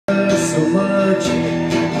so much,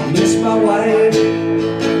 I miss my wife.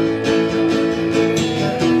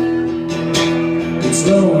 It's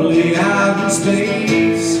lonely out in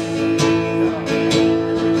space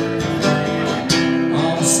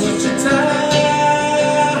on such a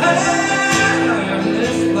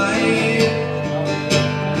timeless flight.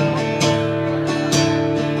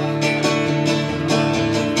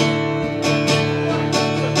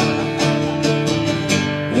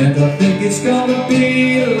 And I think it's gonna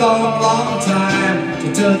be a long, long time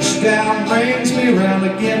till touchdown brings me round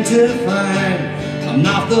again to find I'm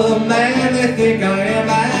not the man they think I am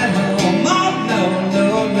at home. Oh no, no,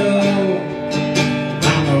 no,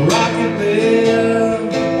 I'm a rockin' man,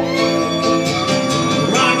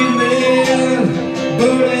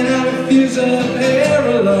 burning out a fuse up here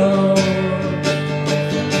alone.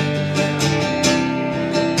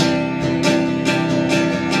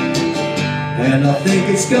 And I think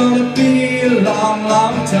it's gonna be a long,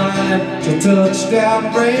 long time till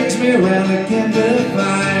touchdown brings me around again to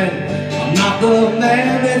find I'm not the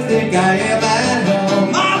man they think I am at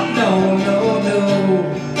home. Oh no, no, no,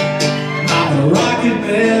 I'm a rockin'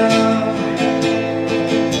 man,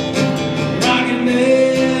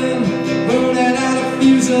 burning out a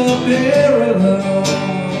fuse up here alone.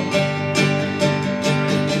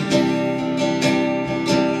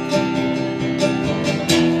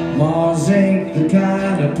 Mars ain't the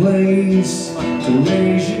kind of place to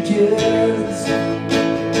raise your kids.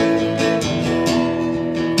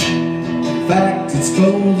 In fact, it's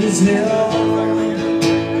cold as hell,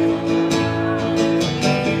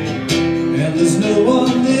 and there's no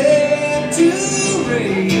one there to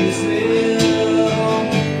raise them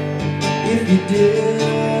if you did.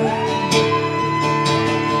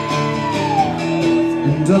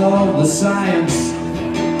 And all the science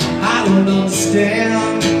I don't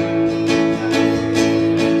understand.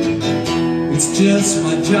 It's just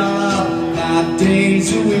my job 5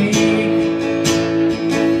 days a week.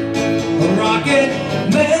 A rocket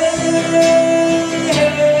man,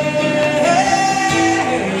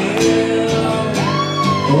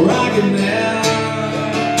 a rocket man.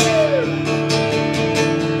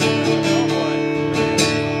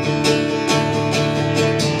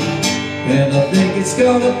 And I think it's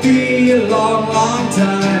gonna be a long, long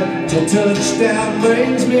time till touchdown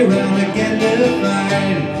brings me round again to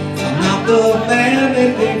find I'm not the man they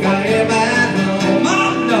think I am at home.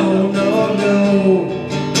 Oh no, no, no,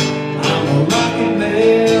 I'm a rockin'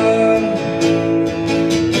 man,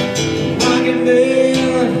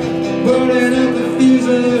 burning up the fuse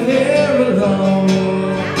of here alone.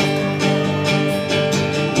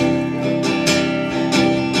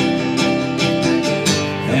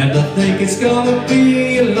 And I think it's gonna be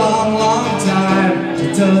a long, long time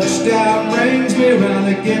till touchdown brings me round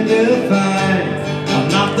again to find I'm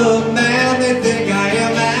not the man they think I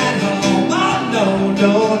am at home. Oh no,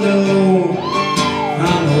 no, no,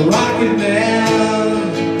 I'm a rockin' man,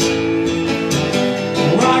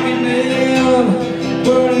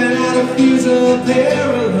 burning out a fuse up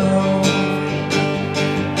here alone.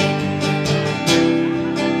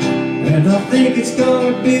 And I think it's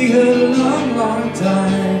gonna be a long, long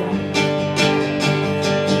time.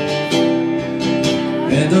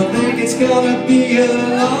 And I think it's gonna be a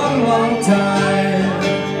long, long time.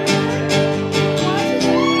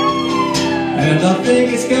 And I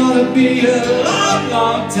think it's gonna be a long,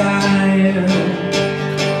 long time.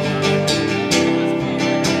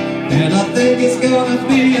 And I think it's gonna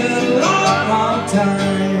be a long, long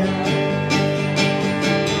time.